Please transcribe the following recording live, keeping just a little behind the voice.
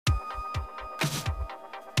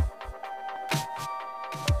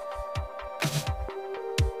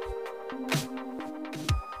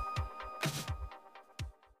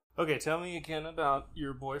Okay, tell me again about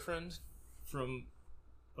your boyfriend from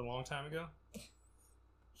a long time ago.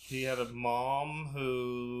 He had a mom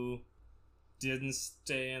who didn't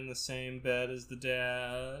stay in the same bed as the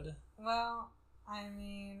dad. Well, I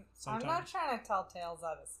mean, Sometimes. I'm not trying to tell tales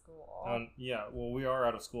out of school. Yeah, well, we are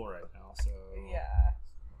out of school right now, so... Yeah.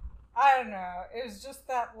 I don't know. It was just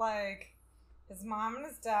that, like, his mom and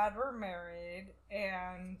his dad were married,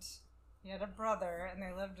 and he had a brother, and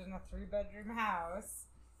they lived in a 3-bedroom house.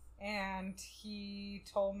 And he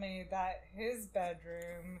told me that his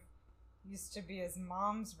bedroom used to be his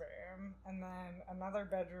mom's room, and then another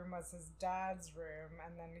bedroom was his dad's room,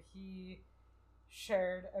 and then he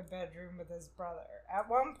shared a bedroom with his brother. At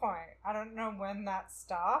one point, I don't know when that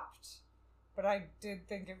stopped, but I did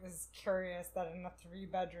think it was curious that in a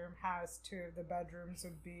 3-bedroom house, 2 of the bedrooms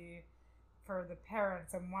would be for the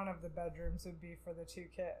parents, and 1 of the bedrooms would be for the 2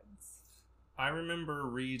 kids. I remember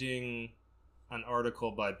reading an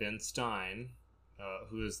article by Ben Stein,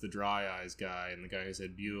 who is the Dry Eyes guy, and the guy who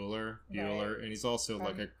said Bueller, Right. and he's also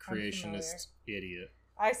like a I'm creationist idiot.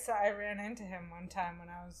 I ran into him one time when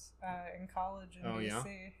I was in college in DC.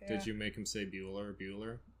 Yeah? Did you make him say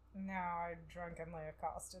Bueller? No, I drunkenly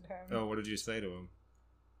accosted him. Oh, what did you say to him?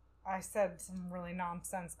 I said some really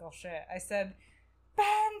nonsensical shit. I said, Ben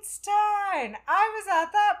Stein, I was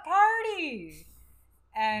at that party!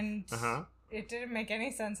 And it didn't make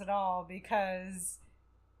any sense at all because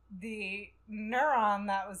the neuron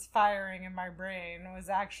that was firing in my brain was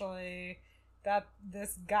actually that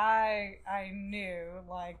this guy I knew,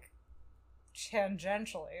 like,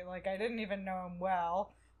 tangentially, like, I didn't even know him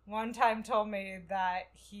well, one time told me that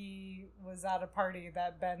he was at a party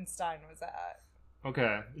that Ben Stein was at.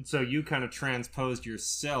 Okay, so you kind of transposed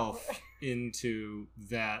yourself into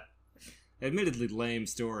that admittedly lame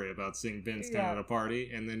story about seeing Ben Stein at a party,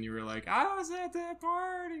 and then you were like, I was at that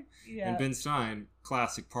party! Yeah. And Ben Stein,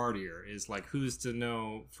 classic partier, is like, who's to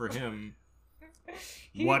know for him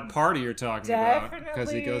what party you're talking about, because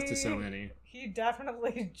he goes to so many. He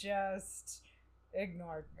definitely just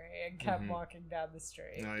ignored me and kept walking down the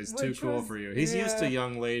street. No, he's too cool for you. He's used to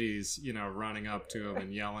young ladies, running up to him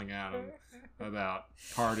and yelling at him about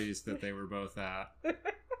parties that they were both at.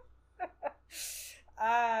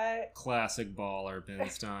 Classic baller, Ben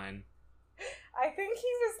Stein. I think he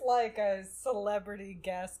was like a celebrity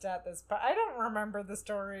guest at this party. I don't remember the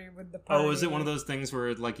story with the party. Oh, is it one of those things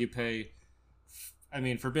where like you pay,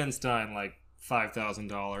 for Ben Stein, like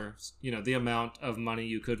 $5,000, the amount of money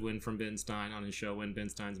you could win from Ben Stein on his show, win Ben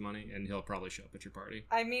Stein's money, and he'll probably show up at your party.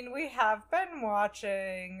 I mean, we have been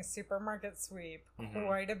watching Supermarket Sweep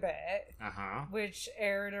quite a bit, which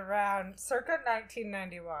aired around circa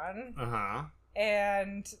 1991.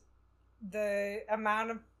 And the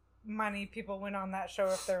amount of money people win on that show,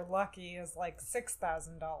 if they're lucky, is like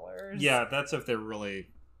 $6,000. Yeah, that's if they're really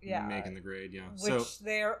making the grade, Which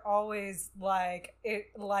they're always like,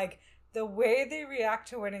 the way they react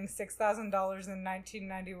to winning $6,000 in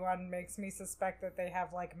 1991 makes me suspect that they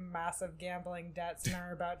have like massive gambling debts and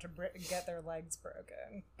are about to get their legs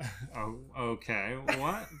broken. Oh, okay.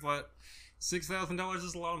 What? But $6,000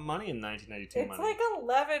 is a lot of money in 1992 It's money.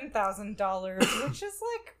 like $11,000, which is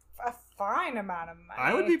like a fine amount of money.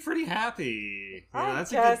 I would be pretty happy.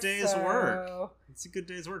 That's a good day's work. It's a good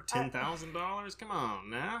day's work. $10,000? Come on,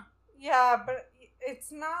 now. Yeah, but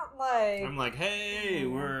it's not like... I'm like, hey,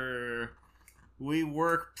 we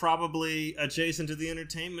work probably adjacent to the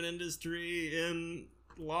entertainment industry in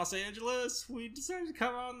Los Angeles. We decided to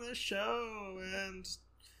come on this show, and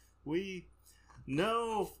we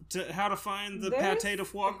know how to find the pâté de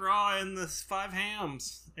foie gras and the 5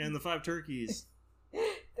 hams and the 5 turkeys.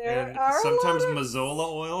 And sometimes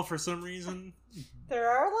Mazola oil for some reason. There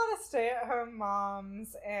are a lot of stay-at-home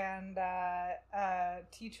moms and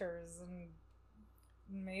teachers and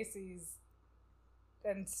Macy's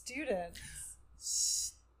and students.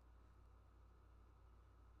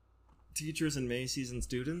 Teachers and Macy's and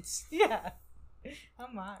students? Yeah. Oh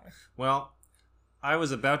my. Well, I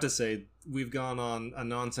was about to say we've gone on a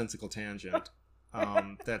nonsensical tangent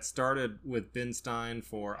that started with Ben Stein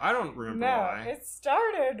for... I don't remember why. No, it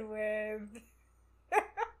started with...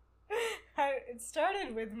 It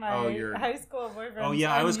started with my high school boyfriend. Oh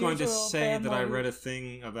yeah, I was going to say that I read a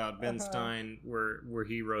thing about Ben Stein where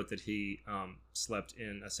he wrote that he slept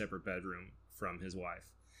in a separate bedroom from his wife,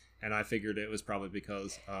 and I figured it was probably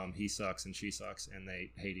because he sucks and she sucks and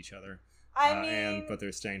they hate each other. But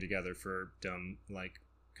they're staying together for dumb, like,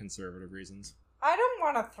 conservative reasons. I don't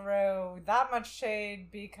want to throw that much shade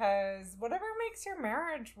because whatever makes your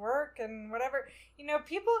marriage work and whatever,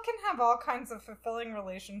 people can have all kinds of fulfilling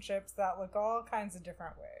relationships that look all kinds of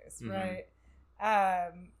different ways, right?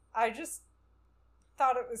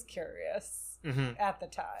 thought it was curious Mm-hmm. at the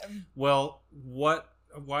time. Well,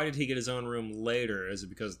 why did he get his own room later? Is it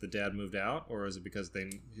because the dad moved out, or is it because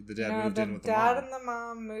the dad moved in with the mom? The dad and the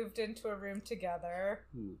mom moved into a room together.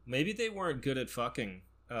 Ooh, maybe they weren't good at fucking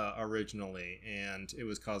originally, and it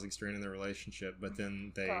was causing strain in their relationship. But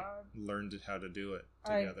then they learned how to do it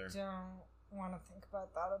together. I don't want to think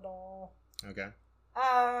about that at all. Okay.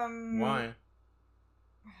 Why?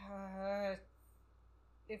 Why?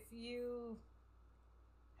 If you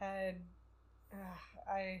had,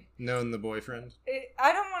 known the boyfriend.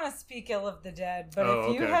 I don't want to speak ill of the dead, but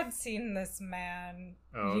if you okay. had seen this man,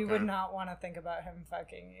 you would not want to think about him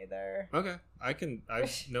fucking either. Okay, I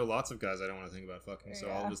know lots of guys I don't want to think about fucking, so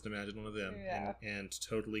I'll just imagine one of them and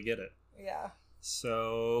totally get it. Yeah.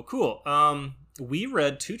 So cool. We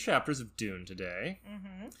read 2 chapters of Dune today.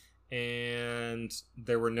 Mm-hmm. And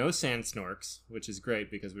there were no sand snorks, which is great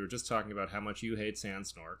because we were just talking about how much you hate sand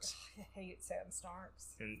snorks. I hate sand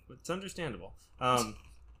snorks. And it's understandable.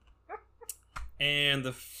 And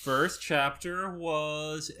the first chapter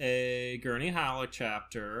was a Gurney Halleck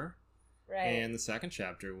chapter. Right. And the second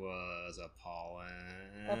chapter was a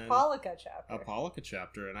Pollica chapter. A Pollica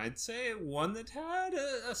chapter. And I'd say one that had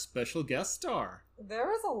a special guest star. There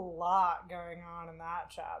was a lot going on in that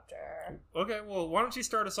chapter. Okay, well, why don't you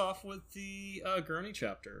start us off with the Gurney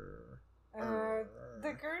chapter? The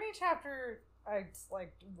Gurney chapter, I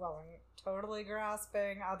wasn't totally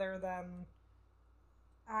grasping, other than,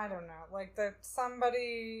 I don't know, like the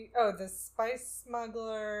spice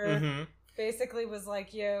smuggler Mm-hmm. basically was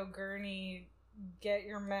like, yo, Gurney, get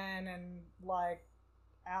your men and,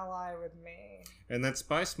 ally with me. And that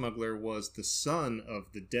spice smuggler was the son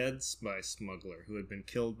of the dead spice smuggler who had been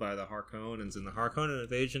killed by the Harkonnens in the Harkonnen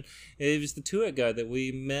invasion. It was the Tuat guy that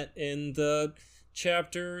we met in the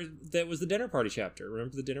chapter that was the dinner party chapter.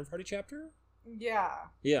 Remember the dinner party chapter? Yeah.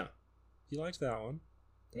 Yeah. You liked that one.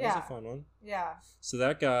 That was a fun one. Yeah. So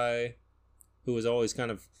that guy who was always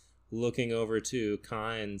kind of looking over to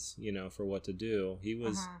Kynes, for what to do, he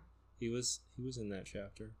was in that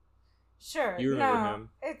chapter. Sure. You remember him.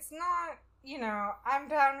 It's not, I'm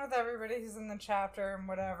down with everybody who's in the chapter and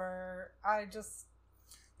whatever.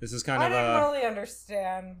 This is kind I of didn't really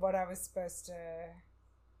understand what I was supposed to.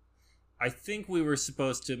 I think we were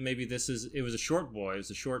supposed to, it was a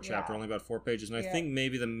short chapter, only about 4 pages, and I think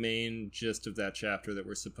maybe the main gist of that chapter that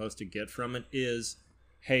we're supposed to get from it is,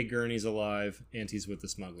 hey, Gurney's alive, and he's with the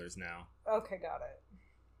smugglers now. Okay, got it.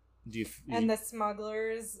 And the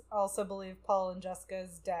smugglers also believe Paul and Jessica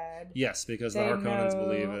is dead. Yes, because the Harkonnens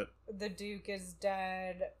believe it. The Duke is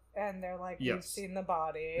dead, and they're like, yes. We've seen the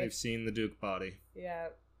body. They've seen the Duke body. Yeah.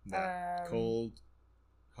 That cold,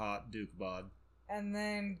 hot Duke bod. And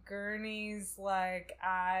then Gurney's like,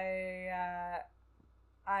 I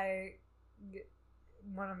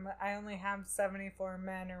only have 74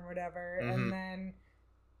 men or whatever, and then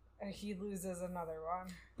he loses another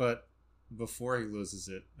one. But before he loses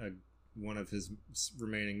it, one of his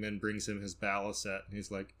remaining men brings him his balisette, and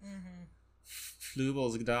he's like,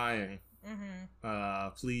 Flubel's dying.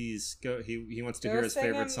 Please go. He wants to hear his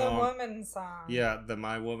favorite song. The woman song. Yeah, the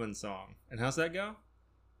My Woman song. And how's that go?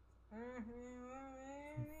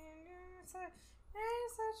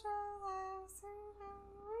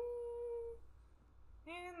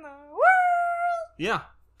 In the world. Yeah,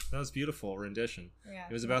 that was beautiful rendition. Yeah,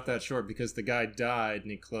 it was about that short because the guy died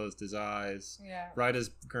and he closed his eyes. Yeah. Right as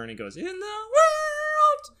Gurney goes, in the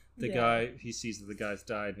world, the guy, he sees that the guy's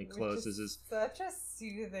died and he closes his. Such a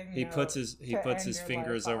soothing. He puts his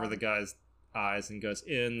fingers over the guy's eyes and goes,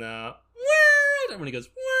 in the world. And when he goes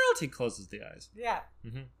world, he closes the eyes. Yeah.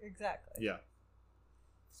 Exactly. Yeah.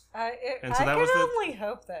 And so I can only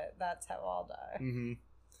hope that that's how I'll die.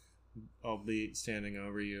 I'll be standing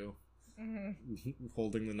over you,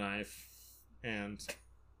 holding the knife, and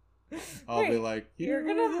I'll be like, "You're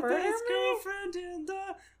gonna murder me, girlfriend in the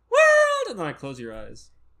world," and then I close your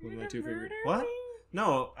eyes with my 2 fingers. What?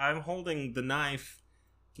 No, I'm holding the knife,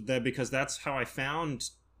 because that's how I found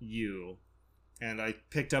you. And I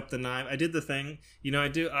picked up the knife. I did the thing, I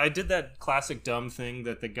did that classic dumb thing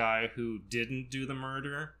that the guy who didn't do the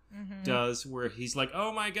murder does, where he's like,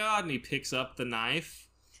 "Oh my god," and he picks up the knife,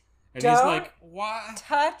 and he's like, "What?"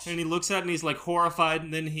 Touch. And he looks at it and he's like horrified,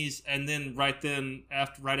 and then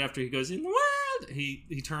right after he goes, "In the world,"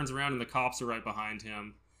 he turns around and the cops are right behind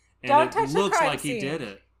him, and it looks like he did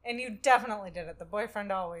it. And you definitely did it. The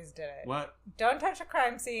boyfriend always did it. What? Don't touch a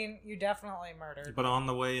crime scene. You definitely murdered. But On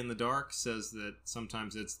the Way in the Dark says that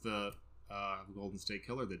sometimes it's the Golden State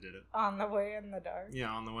Killer that did it. On the Way in the Dark. Yeah,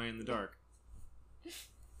 On the Way in the Dark.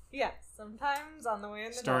 Yes, sometimes On the Way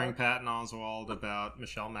in the Starring Dark. Patton Oswalt about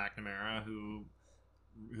Michelle McNamara, who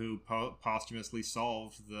posthumously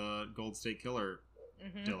solved the Gold State Killer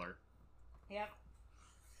Diller. Yep.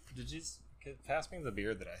 Did you pass me the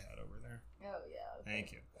beer that I had over there? Oh yeah. Okay.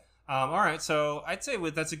 Thank you. All right, so I'd say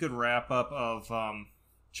that's a good wrap up of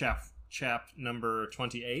chap number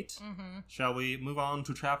 28. Shall we move on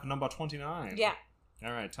to chap number 29? Yeah.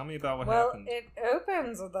 All right, tell me about what well, happened. It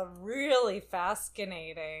opens with a really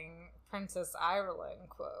fascinating Princess Ireland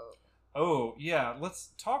quote. Oh, yeah, let's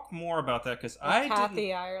talk more about that, because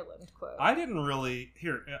Kathy Ireland quote. I didn't really...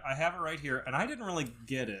 Here, I have it right here, and I didn't really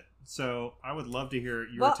get it, so I would love to hear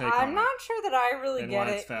your take on it. I'm not sure that I really get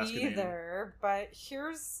it either, but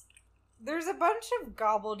there's a bunch of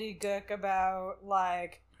gobbledygook about,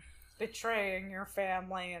 like, betraying your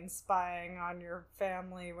family and spying on your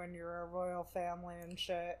family when you're a royal family and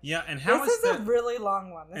shit. Yeah, and how this is a really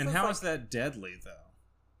long one. How is that deadly, though?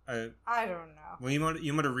 I don't know. Well, you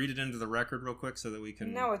want to read it into the record real quick so that we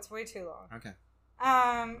can... No, it's way too long. Okay.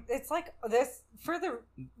 It's like this, for the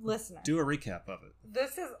listener. Do a recap of it.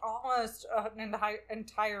 This is almost an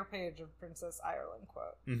entire page of Princess Ireland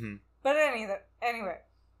quote. Mm-hmm. But anyway,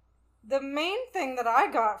 the main thing that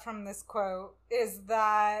I got from this quote is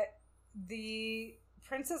that the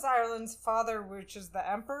Princess Ireland's father, which is the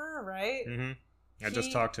Emperor, right? Mm-hmm. I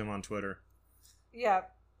just talked to him on Twitter. Yeah,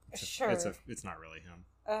 sure. It's not really him.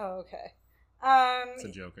 Oh, okay. It's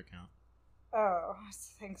a joke account. Oh,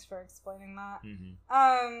 thanks for explaining that.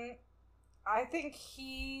 Mm-hmm. I think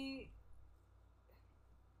he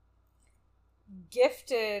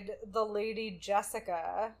gifted the Lady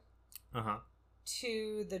Jessica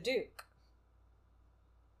to the Duke.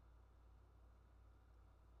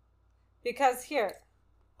 Because here,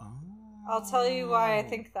 I'll tell you why I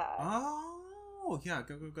think that. Oh, yeah,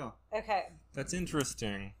 go. Okay. That's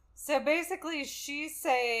interesting. So basically, she's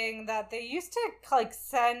saying that they used to, like,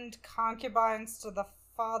 send concubines to the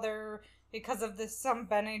father because of some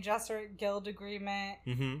Bene Gesserit guild agreement.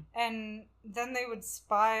 Mm-hmm. And then they would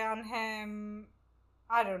spy on him.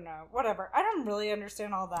 I don't know. Whatever. I don't really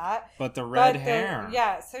understand all that. But the red hair.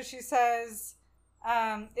 Yeah, so she says,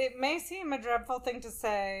 it may seem a dreadful thing to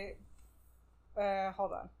say...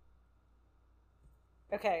 hold on.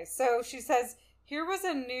 Okay, so she says, here was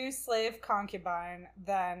a new slave concubine,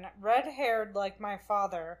 then, red-haired like my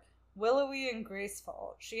father, willowy and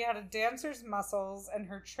graceful. She had a dancer's muscles, and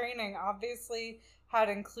her training obviously had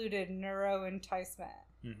included neuro-enticement.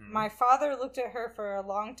 Mm-hmm. My father looked at her for a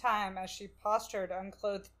long time as she postured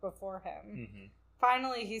unclothed before him. Mm-hmm.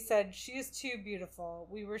 Finally, he said, she is too beautiful.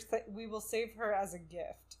 We will save her as a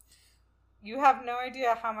gift. You have no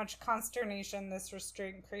idea how much consternation this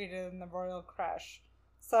restraint created in the royal crush.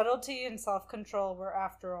 Subtlety and self-control were,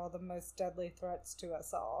 after all, the most deadly threats to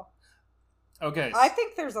us all. Okay. I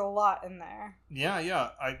think there's a lot in there. Yeah.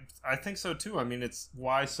 I think so, too. I mean, it's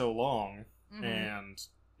why so long, and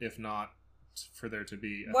if not for there to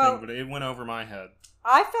be a thing, but it went over my head.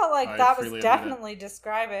 I felt like that was definitely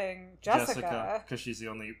describing Jessica. Because she's the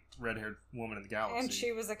only red-haired woman in the galaxy. And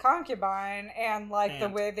she was a concubine, and the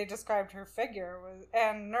way they described her figure was,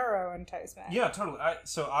 and neuro-enticement. Yeah, totally.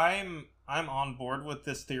 So I'm on board with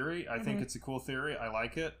this theory. I think it's a cool theory. I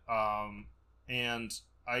like it. And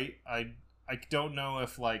I don't know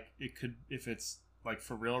if if it's like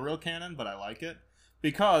for real canon, but I like it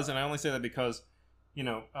because, and I only say that because,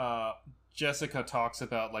 Jessica talks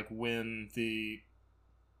about like when the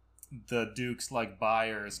Duke's like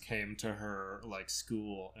buyers came to her like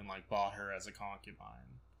school and like bought her as a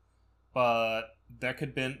concubine, but that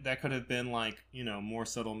could have been like more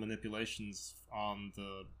subtle manipulations on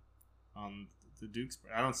the Duke's.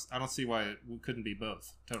 I don't see why it couldn't be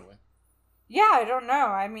both. Totally. Yeah, I don't know.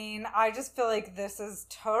 I mean, I just feel like this is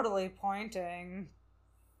totally pointing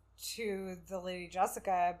to the Lady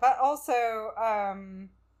Jessica, but also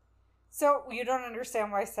so you don't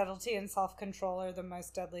understand why subtlety and self-control are the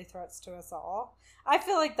most deadly threats to us all. I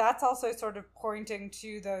feel like that's also sort of pointing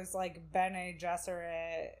to those like Bene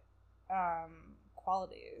Gesserit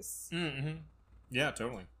qualities. Mm-hmm. Yeah,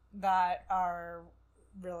 totally. That are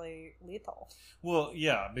really lethal. Well,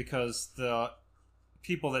 yeah, because the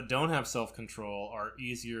people that don't have self-control are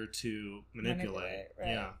easier to manipulate. Right.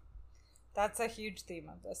 Yeah. That's a huge theme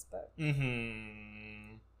of this book.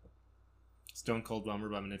 Mm-hmm. Stone Cold Bummer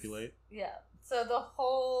by Manipulate. Yeah. So the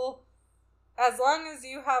whole... As long as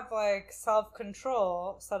you have, like,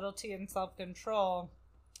 self-control, subtlety and self-control,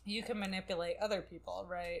 you can manipulate other people,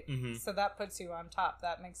 right? Mm-hmm. So that puts you on top.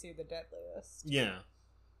 That makes you the deadliest. Yeah.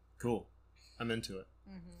 Cool. I'm into it.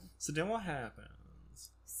 Mm-hmm. So then what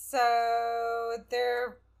happens? So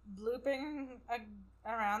they're looping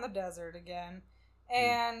around the desert again.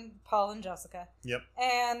 and Paul and Jessica. Yep.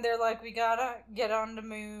 And they're like, we gotta get on to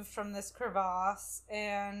move from this crevasse.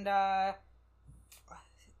 And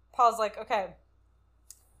Paul's like, okay,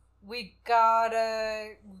 we're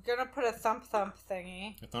gonna put a thump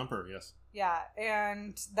thingy. A thumper, yes. Yeah,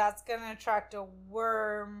 and that's gonna attract a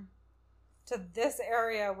worm to this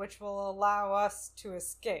area, which will allow us to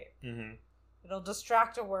escape. Mm-hmm. It'll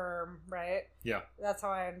distract a worm, right? Yeah. That's how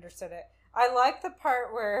I understood it. I like the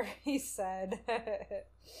part where he said,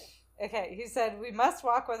 okay, he said, we must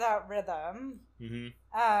walk without rhythm.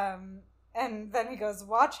 Mm-hmm. And then he goes,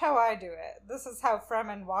 watch how I do it. This is how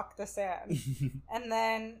Fremen walk the sand. And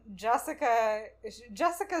then Jessica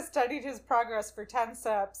studied his progress for 10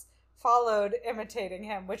 steps, followed imitating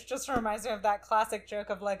him, which just reminds me of that classic joke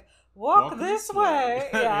of like, walk this way.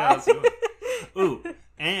 Yeah. Ooh,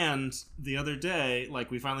 and the other day,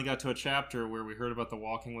 like, we finally got to a chapter where we heard about the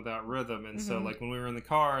walking without rhythm, and so, like, when we were in the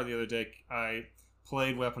car the other day, I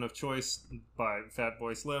played Weapon of Choice by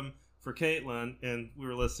Fatboy Slim for Caitlin, and we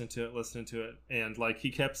were listening to it, and, like,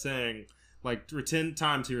 he kept saying, like, 10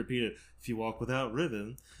 times he repeated, if you walk without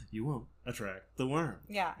rhythm, you won't attract the worm.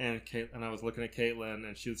 Yeah. And I was looking at Caitlin,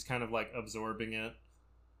 and she was kind of, like, absorbing it,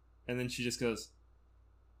 and then she just goes,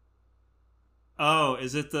 oh,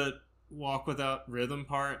 is it the walk without rhythm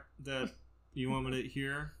part that you want me to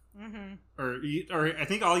hear? Mm-hmm. Or I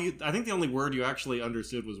think the only word you actually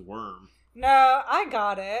understood was worm. No, I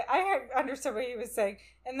got it. I understood what he was saying.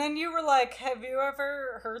 And then you were like, have you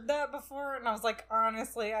ever heard that before? And I was like,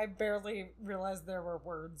 honestly, I barely realized there were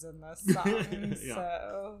words in this song. Yeah.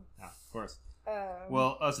 So. Yeah, of course.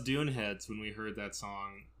 Well, us Dune heads, when we heard that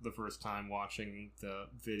song the first time watching the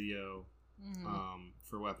video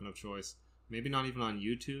for Weapon of Choice, maybe not even on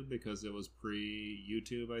YouTube because it was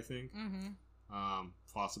pre-YouTube, I think. Mm-hmm.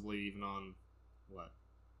 Possibly even on,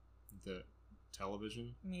 the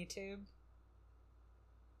television? MeTube.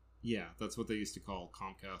 Yeah, that's what they used to call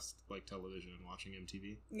Comcast, like, television and watching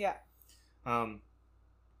MTV. Yeah.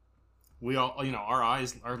 We all, our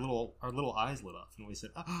little eyes lit up, and we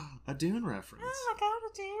said, oh, a Dune reference. Oh my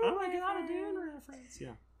god, a Dune reference.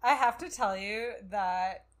 Yeah. I have to tell you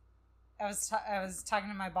that I was talking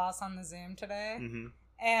to my boss on the Zoom today,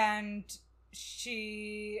 and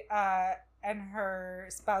she and her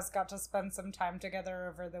spouse got to spend some time together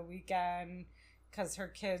over the weekend because her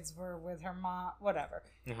kids were with her mom, whatever.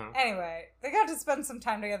 Anyway, they got to spend some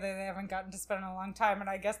time together they haven't gotten to spend in a long time, and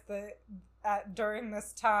I guess during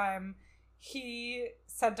this time, he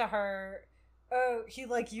said to her, he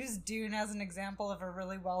used Dune as an example of a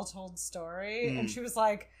really well-told story, and she was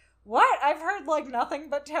like, what? I've heard, nothing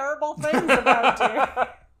but terrible things about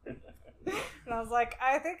you. And I was like,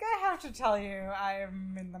 I think I have to tell you I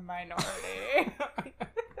am in the minority.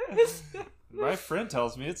 My friend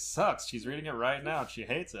tells me it sucks. She's reading it right now and she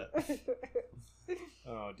hates it.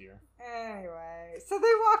 Oh, dear. Anyway, so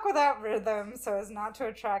they walk without rhythm so as not to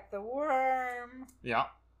attract the worm. Yeah.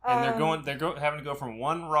 And they're having to go from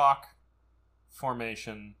one rock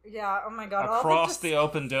formation. Yeah, oh my god. Across the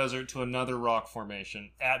open desert to another rock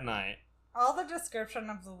formation at night. All the description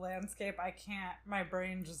of the landscape, I can't, my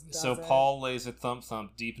brain just doesn't. So Paul lays a thump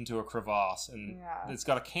deep into a crevasse, and it's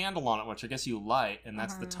got a candle on it, which I guess you light, and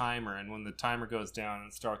that's the timer, and when the timer goes down,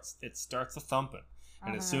 it starts a thumping.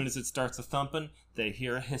 And as soon as it starts a thumping, they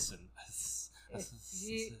hear a hissing. If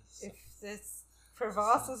this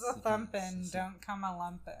crevasse is a thumping, don't come a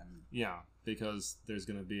lumping. Yeah, because there's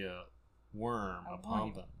going to be a worm, a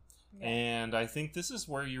pumping. Yeah. And I think this is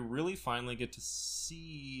where you really finally get to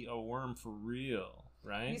see a worm for real,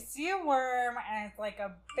 right? You see a worm, and it's like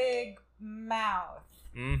a big mouth.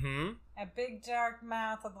 Mm-hmm. A big dark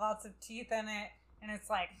mouth with lots of teeth in it, and it's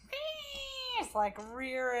like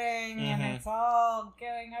rearing, and it's all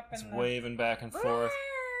going up and waving back and forth.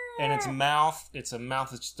 And its mouth that's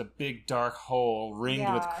just a big dark hole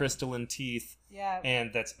ringed with crystalline teeth. Yeah.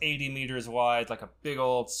 And that's 80 meters wide, like a big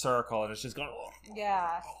old circle, and it's just going.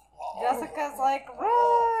 Yeah. Jessica's like,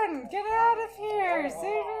 run! Get out of here! Save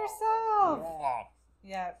yourself!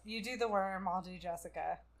 Yeah, you do the worm, I'll do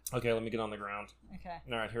Jessica. Okay, let me get on the ground. Okay.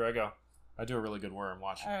 Alright, here I go. I do a really good worm,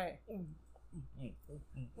 watch. Alright.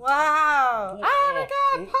 Wow! Oh my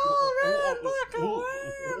god, Paul, run! Look, a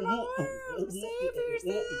worm! Save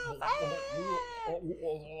yourself! Ah!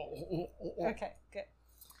 Okay, good.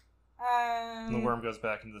 And the worm goes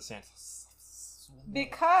back into the sand.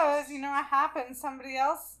 Because, you know what happens? Somebody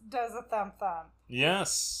else does a thump.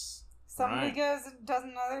 Yes. Somebody goes and does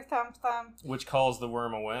another thump. Which calls the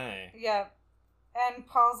worm away. Yep. And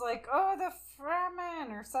Paul's like, oh, the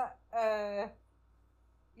Fremen, or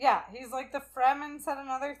Yeah, he's like, the Fremen said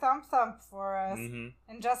another thump thump for us. Mm-hmm.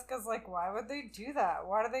 And Jessica's like, why would they do that?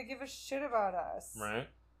 Why do they give a shit about us? Right.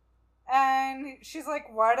 And she's like,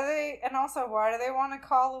 why do they want to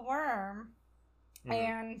call a worm? Mm-hmm.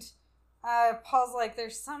 And Paul's like,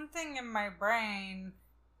 there's something in my brain,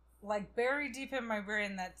 like buried deep in my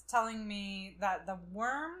brain, that's telling me that the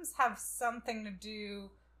worms have something to do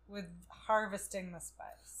with harvesting the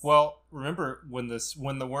spice. Well, remember when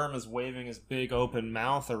the worm is waving his big open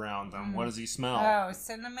mouth around them, what does he smell? Oh,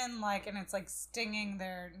 cinnamon, like, and it's like stinging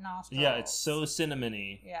their nostrils. Yeah, it's so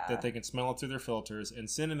cinnamony Yeah. that they can smell it through their filters. And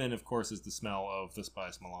cinnamon, of course, is the smell of the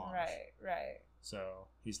spice melange. Right. So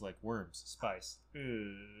he's like, worms, spice.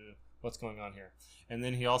 Ew, what's going on here? And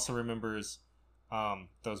then he also remembers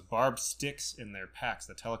those barbed sticks in their packs,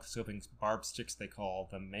 the telescoping barbed sticks they call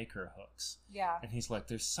the maker hooks. Yeah. And he's like,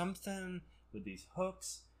 there's something with these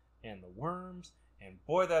hooks and the worms, and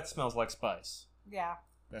boy, that smells like spice. Yeah.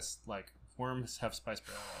 That's like, worms have spice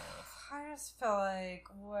breath. I just feel like,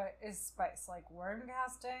 what is spice? Like worm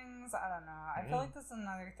castings? I don't know. I feel like this is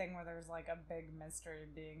another thing where there's like a big mystery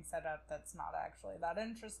being set up that's not actually that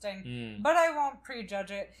interesting. But I won't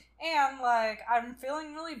prejudge it. And like, I'm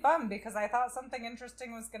feeling really bummed because I thought something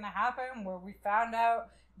interesting was going to happen where we found out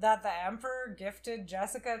that the Emperor gifted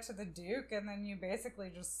Jessica to the Duke, and then you basically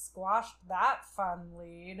just squashed that fun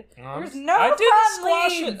lead. There's no I didn't fun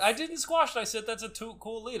squash leads. it. I didn't squash it. I said that's a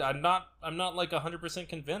cool lead. I'm not like 100%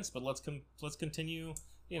 convinced, but let's continue.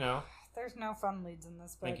 There's no fun leads in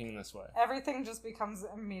this book. Thinking this way. Everything just becomes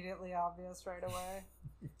immediately obvious right away.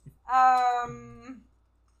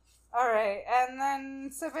 Alright, and then,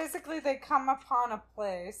 so basically they come upon a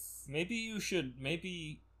place.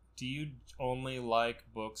 Maybe do you only like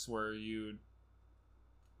books where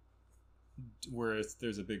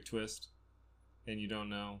there's a big twist and you don't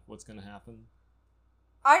know what's going to happen?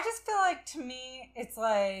 I just feel like, to me, it's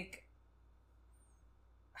like,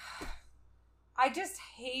 I just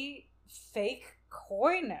hate fake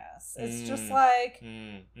coyness. It's just like,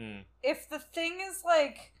 if the thing is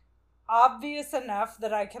like obvious enough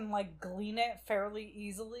that I can like glean it fairly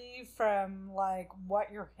easily from like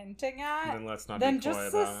what you're hinting at, then let's not then be coy just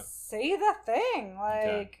about it. say the thing. Like,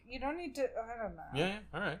 Okay. You don't need to, I don't know. Yeah,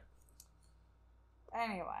 all right.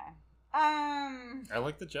 Anyway, I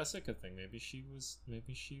like the Jessica thing. Maybe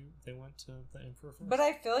they went to the Emperor first. but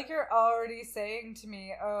I feel like you're already saying to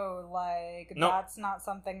me, oh, like, No. that's not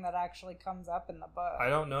something that actually comes up in the book. I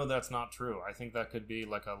don't know. That's not true. I think that could be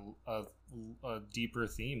like a deeper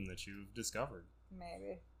theme that you've discovered.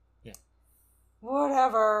 Maybe. Yeah.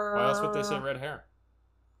 Whatever. Well, that's what they say. Red hair.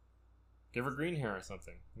 Give her green hair or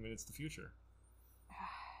something. I mean, it's the future.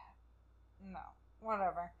 No.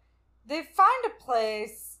 Whatever. They find a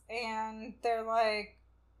place and they're like,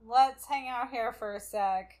 let's hang out here for a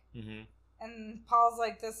sec. Mm-hmm. And Paul's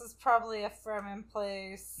like, this is probably a Fremen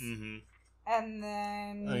place. Mm-hmm. And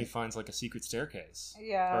then... And he finds like a secret staircase.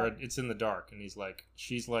 Yeah. Or it's in the dark, and he's like,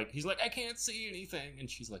 he's like, I can't see anything. And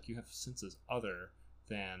she's like, you have senses other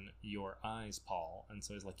than your eyes, Paul. And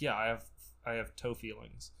so he's like, yeah, I have toe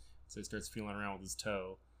feelings. So he starts feeling around with his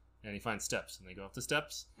toe, and he finds steps, and they go up the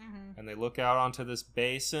steps, and they look out onto this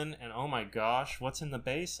basin, and oh my gosh, what's in the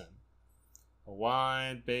basin? A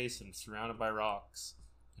wide basin surrounded by rocks.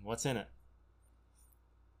 And what's in it?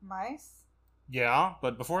 Mice? Yeah,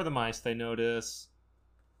 but before the mice, they notice...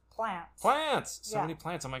 Plants. Plants! So Yeah. many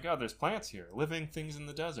plants. Oh my god, there's plants here. Living things in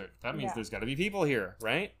the desert. That means Yeah. there's got to be people here,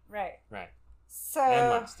 right? Right. Right. So...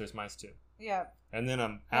 And mice. There's mice too. Yeah. And then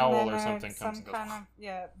an And owl then or something some comes and goes... kind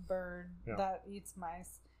of bird Yeah. that eats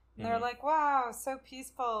mice. And they're Mhm. like, wow, so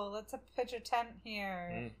peaceful. Let's pitch a tent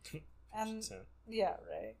here. And yeah,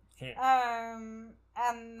 right.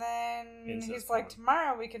 And then Incest he's like, porn.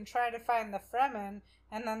 tomorrow we can try to find the Fremen.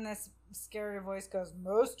 And then this scary voice goes,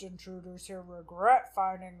 most intruders here regret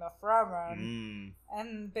finding the Fremen.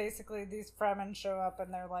 And basically these Fremen show up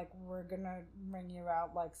and they're like, we're gonna wring you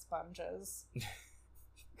out like sponges.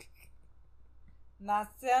 And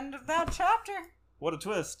that's the end of that chapter. What a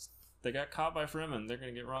twist. They got caught by Fremen. They're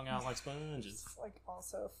going to get wrung out like sponges. It's like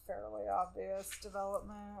also fairly obvious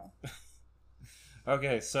development.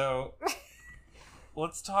 Okay, so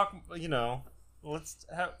let's talk,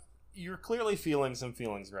 you're clearly feeling some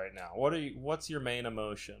feelings right now. What's your main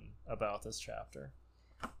emotion about this chapter?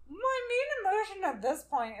 My main emotion at this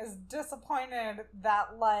point is disappointed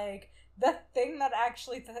that, like, the thing that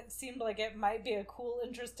actually seemed like it might be a cool,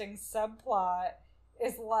 interesting subplot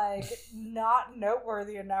is, like, not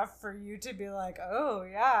noteworthy enough for you to be like, oh,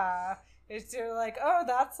 yeah. You're like, oh,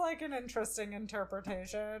 that's, like, an interesting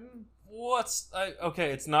interpretation.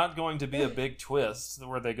 Okay, it's not going to be a big twist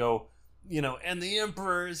where they go, and the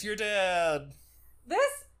Emperor is your dad.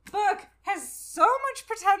 This book has so much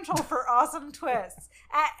potential for awesome twists.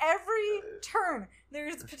 At every turn,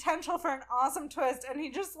 there's potential for an awesome twist, and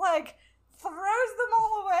he just, like, throws them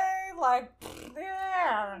all away, like,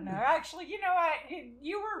 I don't know. Actually, you know what?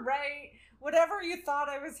 You were right. Whatever you thought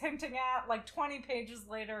I was hinting at, like, 20 pages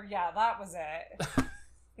later, yeah, that was it.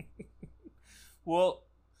 Well,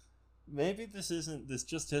 maybe this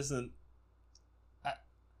just isn't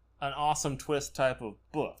an awesome twist type of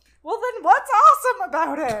book. Well, then what's awesome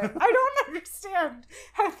about it? I don't understand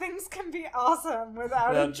how things can be awesome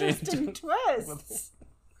without interesting twists.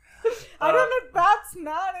 I don't know. That's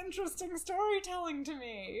not interesting storytelling to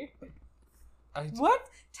me. What?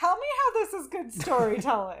 Tell me how this is good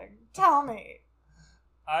storytelling. Tell me.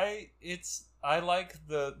 I like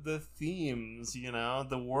the themes, you know,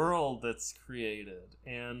 the world that's created,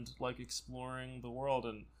 and like exploring the world,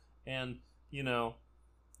 and you know,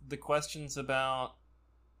 the questions about,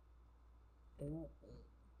 you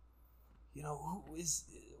know,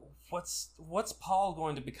 what's Paul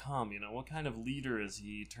going to become? You know, what kind of leader is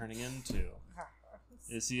he turning into?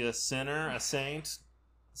 Is he a sinner, a saint?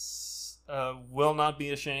 Will not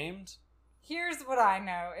be ashamed? Here's what I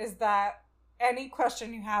know is that any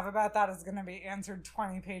question you have about that is going to be answered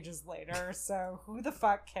 20 pages later, so who the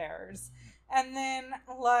fuck cares? And then,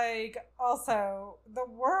 like, also, the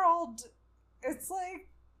world, it's like,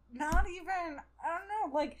 not even, I don't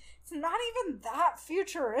know, like, it's not even that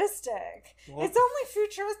futuristic. Well, it's only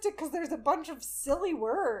futuristic because there's a bunch of silly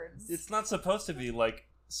words. It's not supposed to be, like,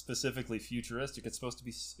 specifically futuristic. It's supposed to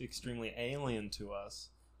be extremely alien to us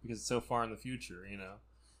because it's so far in the future, you know?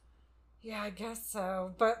 Yeah, I guess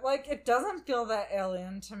so. But, like, it doesn't feel that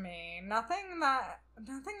alien to me. Nothing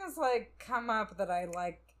has, like, come up that I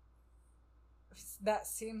like, that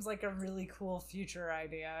seems like a really cool future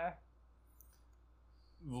idea.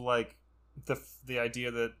 Like the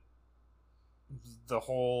idea that the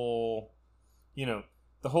whole, you know,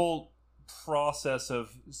 the whole process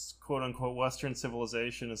of quote unquote Western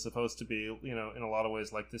civilization is supposed to be, you know, in a lot of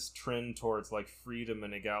ways like this trend towards like freedom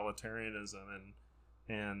and egalitarianism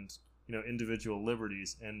and you know, individual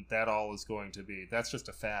liberties, and that all is going to be, that's just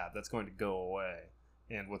a fad. That's going to go away,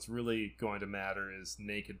 and what's really going to matter is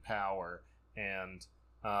naked power and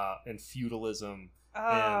feudalism.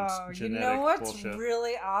 Oh, you know what's bullshit.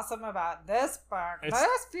 Really awesome about this book?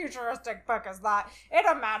 This futuristic book is that it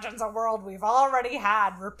imagines a world we've already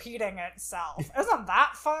had repeating itself. Isn't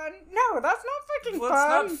that fun? No, that's not fucking fun.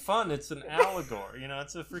 Well, it's not fun. It's an allegory. You know,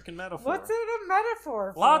 it's a freaking metaphor. What's it a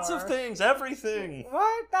metaphor for? Lots of things. Everything.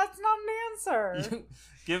 What? That's not an answer.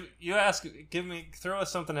 Throw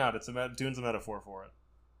us something out. Dune's a metaphor for it.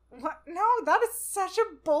 What? No, that is such a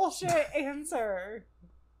bullshit answer.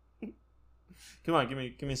 Come on, give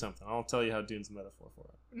me something. I'll tell you how Dune's a metaphor for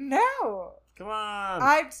it. No. Come on.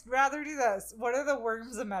 I'd rather do this. What are the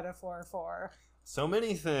worms a metaphor for? So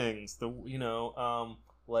many things.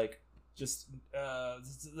 Like just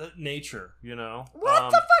nature. You know.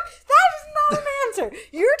 What the fuck? That is not an answer.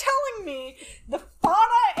 You're telling me the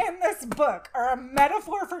fauna in this book are a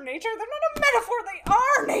metaphor for nature? They're not a metaphor. They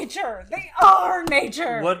are nature. They are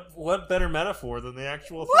nature. What better metaphor than the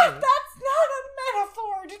actual what? thing? That's not a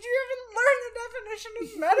metaphor. Did you even learn the definition of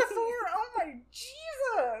metaphor? Oh my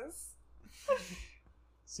Jesus.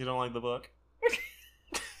 So you don't like the book?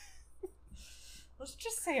 Let's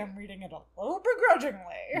just say I'm reading it a little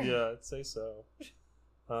begrudgingly. Yeah, I'd say so.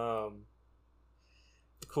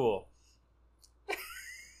 Cool.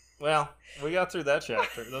 Well, we got through that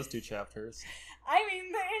chapter, those two chapters. I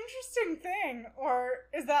mean, the interesting thing,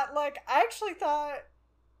 is that, like, I actually thought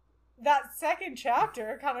that second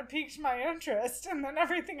chapter kind of piqued my interest, and then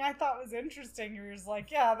everything I thought was interesting, you were just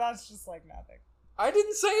like, yeah, that's just, like, nothing. I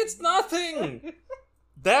didn't say it's nothing!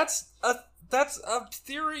 That's a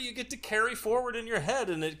theory you get to carry forward in your head,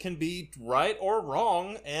 and it can be right or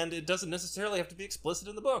wrong, and it doesn't necessarily have to be explicit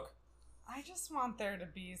in the book. I just want there to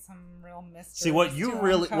be some real mystery. See, what you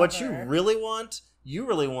really want,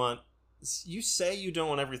 you say you don't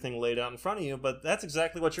want everything laid out in front of you, but that's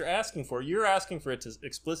exactly what you're asking for. You're asking for it to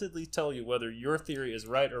explicitly tell you whether your theory is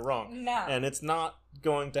right or wrong. No. And it's not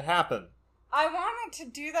going to happen. I want it to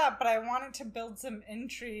do that, but I want it to build some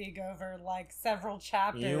intrigue over, like, several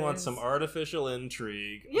chapters. You want some artificial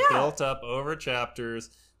intrigue built up over chapters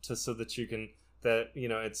so that you can... That, you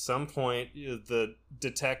know, at some point, the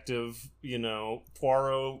detective, you know,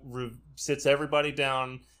 Poirot sits everybody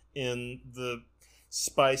down in the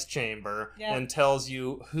spice chamber and tells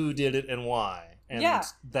you who did it and why. And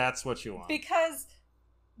that's what you want. Because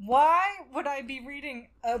why would I be reading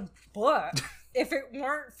a book if it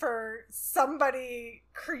weren't for somebody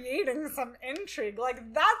creating some intrigue.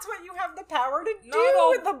 Like, that's what you have the power to do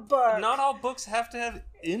with a book. Not all books have to have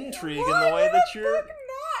intrigue Why in the way would that a you're... book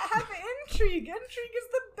not have intrigue? Intrigue is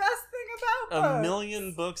the best thing about books. A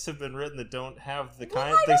million books have been written that don't have the Well,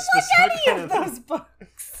 kind... I the don't like specific any kind of of those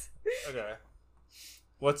books. Okay.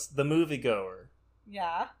 What's The Moviegoer?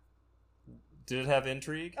 Yeah. Did it have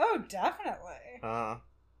intrigue? Oh, definitely.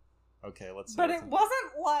 Okay, let's see. But it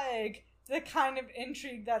wasn't like the kind of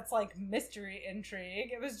intrigue that's like mystery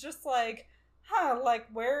intrigue. It was just like, like,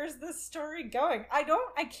 where is this story going? I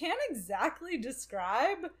can't exactly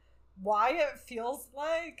describe why it feels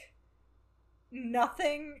like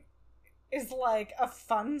nothing is like a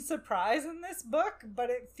fun surprise in this book, but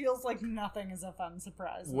it feels like nothing is a fun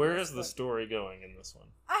surprise. Where is the story going in this one?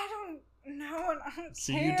 I don't know, and I don't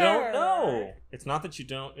So care. you don't know. It's not that you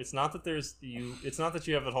don't. It's not that it's not that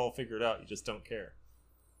you have it all figured out. You just don't care.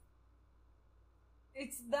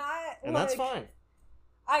 It's that, And like, that's fine.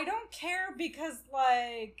 I don't care because,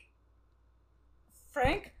 like,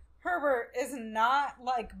 Frank Herbert is not,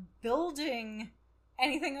 like, building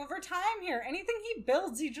anything over time here. Anything he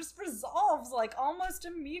builds, he just resolves, like, almost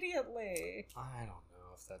immediately. I don't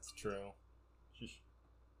know if that's true.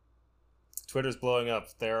 Twitter's blowing up.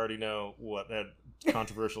 They already know what that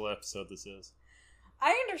controversial episode this is.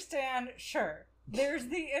 I understand, sure. There's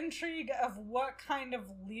the intrigue of what kind of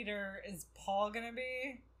leader is Paul gonna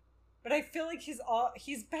be, but I feel like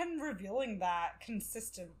he's been revealing that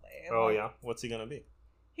consistently. Oh, like, yeah? What's he gonna be?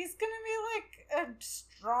 He's gonna be like a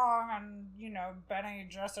strong and, Bene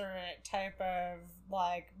Gesserit type of,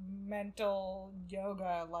 like, mental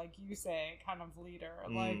yoga, like you say, kind of leader.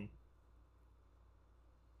 Like,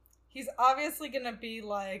 he's obviously gonna be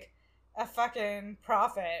like a fucking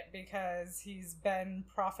prophet because he's been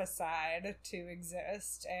prophesied to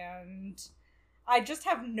exist, and I just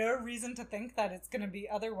have no reason to think that it's gonna be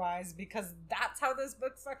otherwise, because that's how this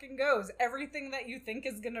book fucking goes. Everything that you think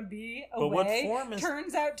is gonna be a way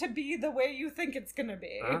turns out to be the way you think it's gonna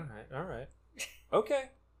be. Alright. Okay.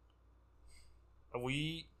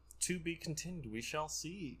 We, to be continued. We shall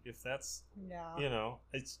see if that's,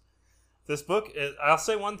 it's... This book, I'll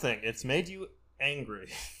say one thing. It's made you angry.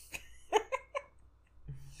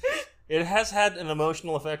 It has had an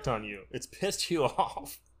emotional effect on you. It's pissed you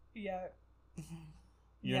off. Yeah.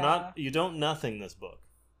 You don't nothing this book.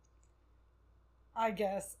 I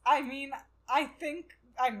guess. I mean, I think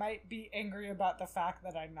I might be angry about the fact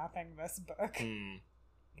that I nothing this book.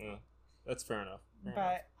 Yeah, that's fair enough.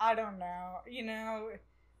 But I don't know.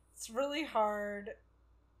 It's really hard.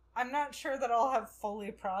 I'm not sure that I'll have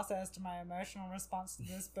fully processed my emotional response to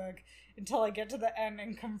this book until I get to the end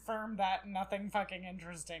and confirm that nothing fucking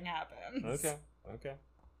interesting happens. Okay.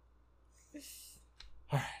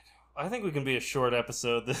 Alright. I think we can be a short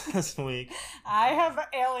episode this week. I have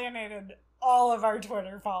alienated all of our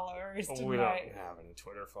Twitter followers tonight. We don't have any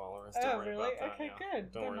Twitter followers. Don't worry really? about that. Okay, yeah.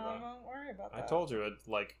 good. Don't then worry I about it. won't worry about that. I told you,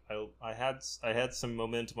 I had some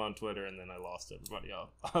momentum on Twitter, and then I lost everybody off.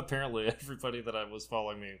 Apparently, everybody that I was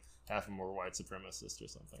following me, half of them were white supremacists or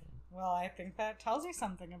something. Well, I think that tells you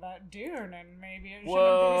something about Dune, and maybe it shouldn't be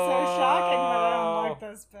so shocking that I don't like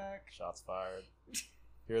this book. Shots fired.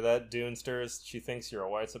 Hear that, Dunesters? She thinks you're a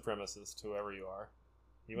white supremacist, whoever you are.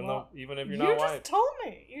 Even if you're not white.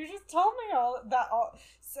 You just told me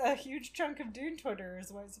a huge chunk of Dune Twitter is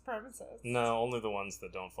white supremacists. No, only the ones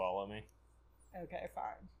that don't follow me. Okay,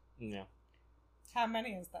 fine. Yeah. How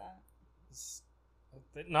many is that?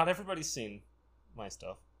 Not everybody's seen my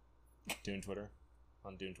stuff. Dune Twitter.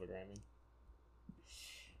 On Dune Twitter, I mean.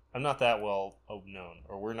 I'm not that well known,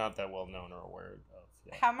 or we're not that well known or aware of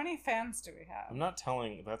yet. How many fans do we have? I'm not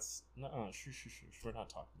telling. That's no. Shh. We're not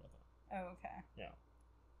talking about that. Oh, okay. Yeah.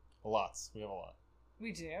 Lots. We have a lot.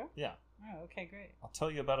 We do? Yeah. Oh, okay, great. I'll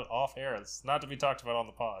tell you about it off air. It's not to be talked about on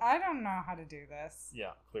the pod. I don't know how to do this.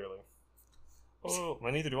 Yeah, clearly. Oh,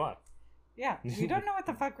 well, neither do I. Yeah, we don't know what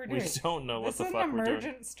the fuck we're doing. We don't know what the fuck we're doing. This is an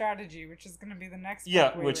emergent strategy, which is going to be the next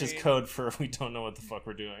Yeah, book which is code for we don't know what the fuck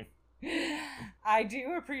we're doing. I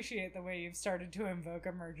do appreciate the way you've started to invoke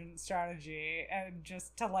emergent strategy and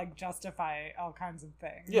just to, like, justify all kinds of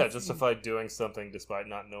things. Yeah, justify doing something despite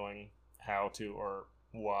not knowing how to or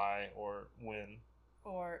why or when.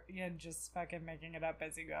 Or, just fucking making it up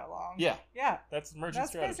as you go along. Yeah. Yeah. That's emergent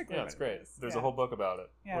strategy. Basically Yeah, it's great. it is. There's a whole book about it,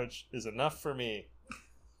 which is enough for me.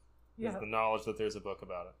 Yeah. The knowledge that there's a book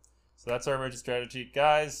about it. So that's our emergent strategy.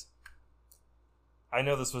 Guys, I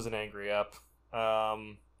know this was an angry up.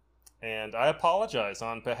 And I apologize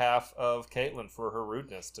on behalf of Caitlin for her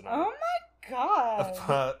rudeness tonight. Oh my god.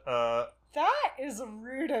 But, that is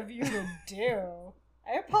rude of you to do.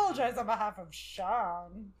 I apologize on behalf of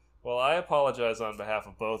Sean. Well, I apologize on behalf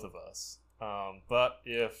of both of us. But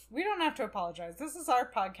if... We don't have to apologize. This is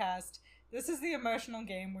our podcast. This is the emotional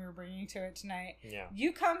game we were bringing to it tonight. Yeah.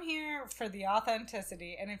 You come here for the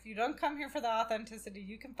authenticity, and if you don't come here for the authenticity,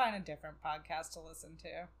 you can find a different podcast to listen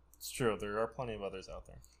to. It's true. There are plenty of others out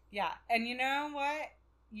there. Yeah, and you know what?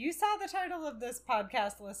 You saw the title of this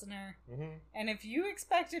podcast, listener, and if you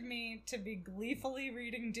expected me to be gleefully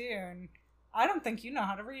reading Dune, I don't think you know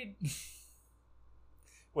how to read.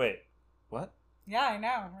 Wait, what? Yeah, I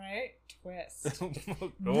know, right? Twist. Oh.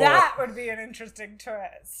 That would be an interesting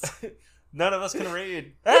twist. None of us can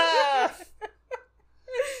read. Ah!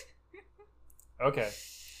 Okay.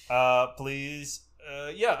 Please.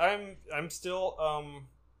 Yeah, I'm still,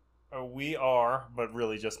 we are, but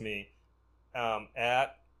really just me,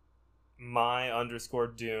 at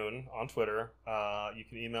my_Dune on Twitter. You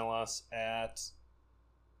can email us at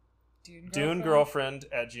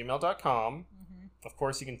DuneGirlfriend@gmail.com. Mm-hmm. Of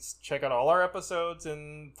course, you can check out all our episodes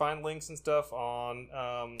and find links and stuff on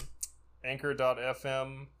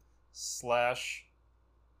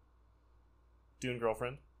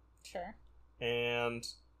anchor.fm/DuneGirlfriend. Sure. And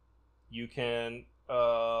you can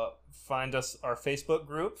find us, our Facebook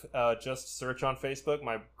group. Just search on Facebook,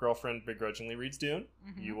 My Girlfriend Begrudgingly Reads Dune.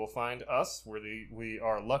 Mm-hmm. You will find us. We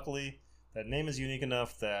are luckily, that name is unique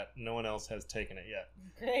enough that no one else has taken it yet.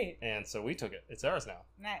 Great. And so we took it. It's ours now.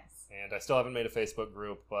 Nice. And I still haven't made a Facebook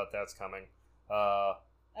group, but that's coming. I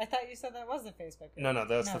thought you said that was the Facebook group. No,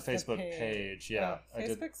 that's the it's Facebook page. Yeah. Oh,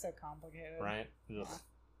 Facebook's so complicated. Right?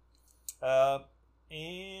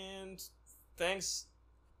 And thanks.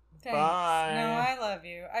 Thanks. Bye. No, I love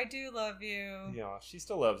you. I do love you. Yeah, she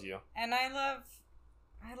still loves you. And I love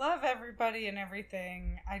everybody and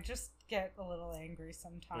everything. I just get a little angry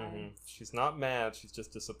sometimes. Mm-hmm. She's not mad. She's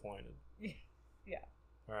just disappointed. Yeah.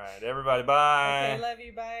 All right, everybody. Bye. Okay, love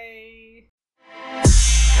you.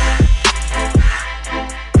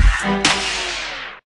 Bye.